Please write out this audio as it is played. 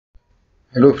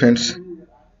Hello friends,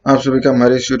 आप सभी का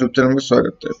हमारे इस यूट्यूब चैनल में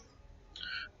स्वागत है।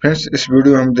 फ्रेंड्स, इस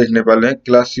वीडियो में हम देखने वाले हैं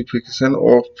classification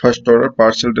of first order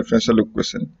partial differential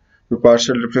equation. जो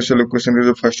पार्शियल डिफरेंशियल इक्वेशन के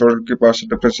जो फर्स्ट ऑर्डर की पार्शियल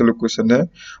डिफरेंशियल इक्वेशन है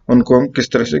उनको हम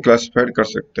किस तरह से क्लासिफाइड कर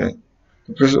सकते हैं।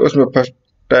 तो फिर उसमें फर्स्ट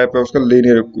टाइप है उसका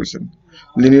लीनियर इक्वेशन।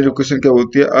 लीनियर इक्वेशन क्या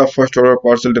होती है? A first order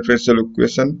partial differential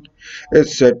equation is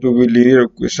said to be linear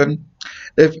equation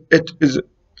if it is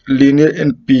linear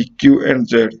in P Q and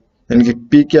Z. यानी कि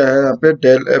P क्या है यहाँ पे?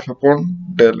 Del F upon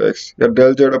del x या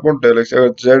del Z upon del x. अगर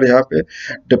Z यहाँ पे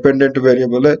डिपेंडेंट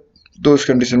वेरिएबल है तो उस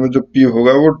कंडीशन में जो P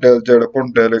होगा वो del Z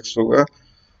upon del x होगा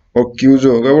और Q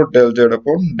जो होगा वो del Z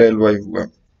upon del Y होगा।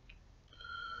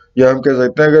 या हम कह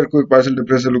सकते हैं अगर कोई पार्शियल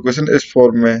डिफरेंशियल इक्वेशन इस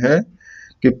फॉर्म में है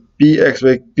कि P एक्स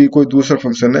वाई, P कोई दूसरा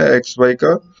फंक्शन है एक्स वाई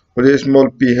का और ये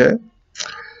स्मॉल p है,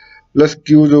 प्लस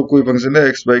Q जो कोई फंक्शन है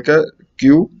एक्स वाई का,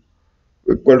 Q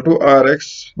equal to are x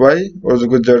Y और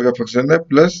जो जेड का फंक्शन है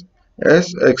plus S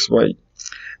x Y.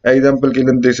 Example के लिए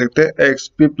हम देख सकते हैं x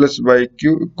P plus Y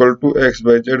Q equal to x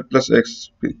Y Z plus x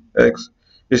P x.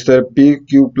 इस तरह P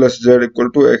Q plus Z equal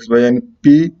to x Y, यानी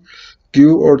पी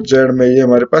क्यू और जेड में ये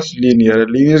हमारे पास लीनियर है।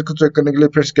 लीनियर को चेक करने के लिए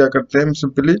फ्रेंड्स क्या करते हैं हम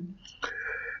सिंपली,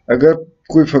 अगर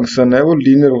कोई फंक्शन है वो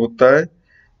लीनियर होता है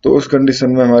तो उस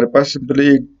कंडीशन में हमारे पास सिंपली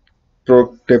एक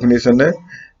डेफिनेशन है,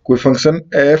 कोई फंक्शन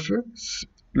एफ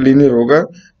लीनियर होगा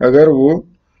अगर वो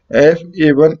F A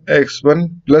one x one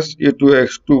plus A to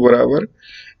x to बराबर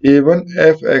ए one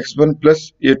F x one plus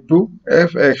A to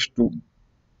F x to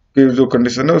की जो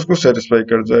कंडीशन है उसको सेटिस्फाई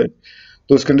कर जाए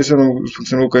तो उस कंडीशन में उस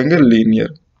फंक्शन को कहेंगे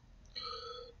लीनियर।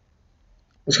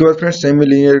 उसके बाद फ्रेंड्स सेमी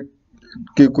लीनियर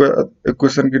की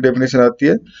इक्वेशन की डेफिनेशन आती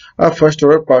है, a first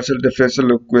order partial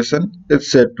differential equation is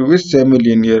said to be semi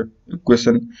linear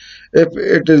equation if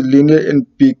it is linear in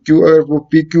P Q. अगर वो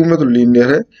पी क्यू में तो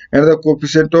लीनियर है and the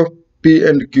coefficient of P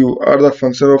and Q R the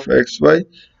function of x Y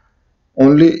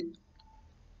only.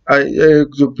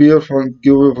 जो P और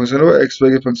Q का function है वो एक्स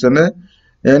वाई के फंक्शन है,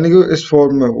 यानी कि इस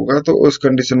फॉर्म में होगा तो उस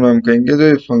कंडीशन में हम कहेंगे जो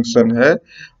ये फंक्शन है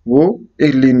वो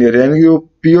एक लीनियर है, यानी कि वो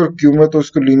पी और क्यू में तो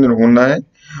उसको लीनियर होना है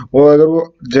और अगर वो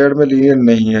जेड में लीनियर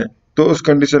नहीं है तो उस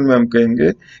कंडीशन में हम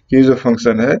कहेंगे कि जो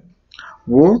फंक्शन है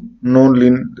वो non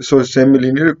linear semi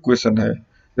linear equation है।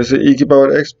 जैसे e की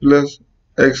पावर x प्लस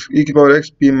एक्स ई की power x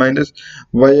P minus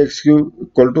Y x Q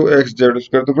equal to x Z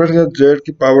square. तो फ्रेंड्स यहाँ जेड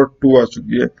की पावर 2 आ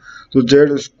चुकी है तो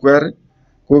जेड स्क्वायर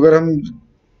को अगर हम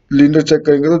लीनियर चेक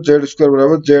करेंगे तो जेड स्क्वायर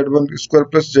बराबर Z one square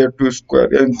plus Z to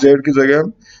square, यानी जेड की जगह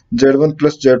हम Z one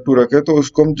plus Z to रखें तो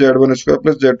उसको हम Z one square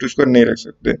plus Z to square नहीं रख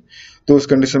सकते। तो उस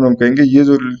कंडीशन में हम कहेंगे ये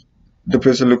जो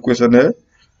डिफरेंशियल इक्वेशन है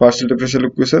पार्शियल डिफरेंशियल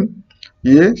इक्वेशन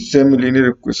ये सेमी लीनियर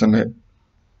इक्वेशन है।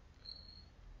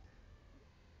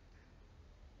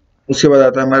 उसके बाद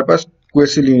आता है हमारे पास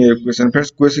क्वेसीलिनियर इक्वेशन। फ्रेंड्स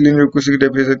क्वेसीलिनियर इक्वेशन की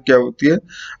डेफिनेशन क्या होती है?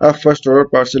 A first order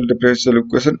partial differential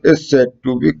equation is said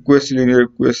to be क्वेसीलिनियर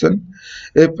equation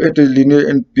if it is linear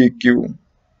in P Q.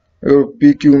 अगर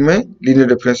पी क्यू में लीनियर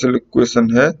डिफरेंशियल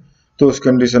इक्वेशन है तो उस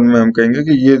कंडीशन में हम कहेंगे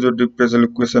कि ये जो डिफरेंशियल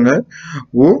इक्वेशन है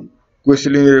वो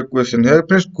क्वेसीलिनियर इक्वेशन है।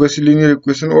 फ्रेंड्स क्वेसीलिनियर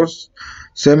इक्वेशन और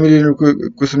सेमी लीनियर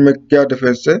इक्वेशन में क्या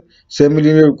डिफरेंस है? सेमी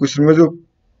लीनियर इक्वेशन में जो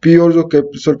P और जो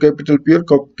कैपिटल P और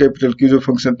कैपिटल Q जो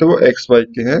फंक्शन थे वो एक्स वाई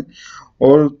के हैं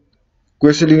और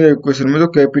क्वेसीलिनियर इक्वेशन में जो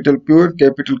कैपिटल P और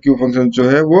कैपिटल Q फंक्शन जो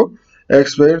है वो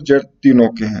एक्स वाई और जेड तीनों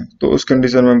के हैं। तो उस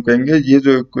कंडीशन में हम कहेंगे ये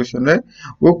जो इक्वेशन है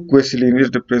वो क्वेसीलिनियर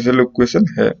डिफरेंशियल इक्वेशन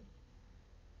है,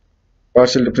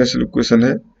 पार्शियल डिफरेंशियल इक्वेशन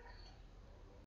है।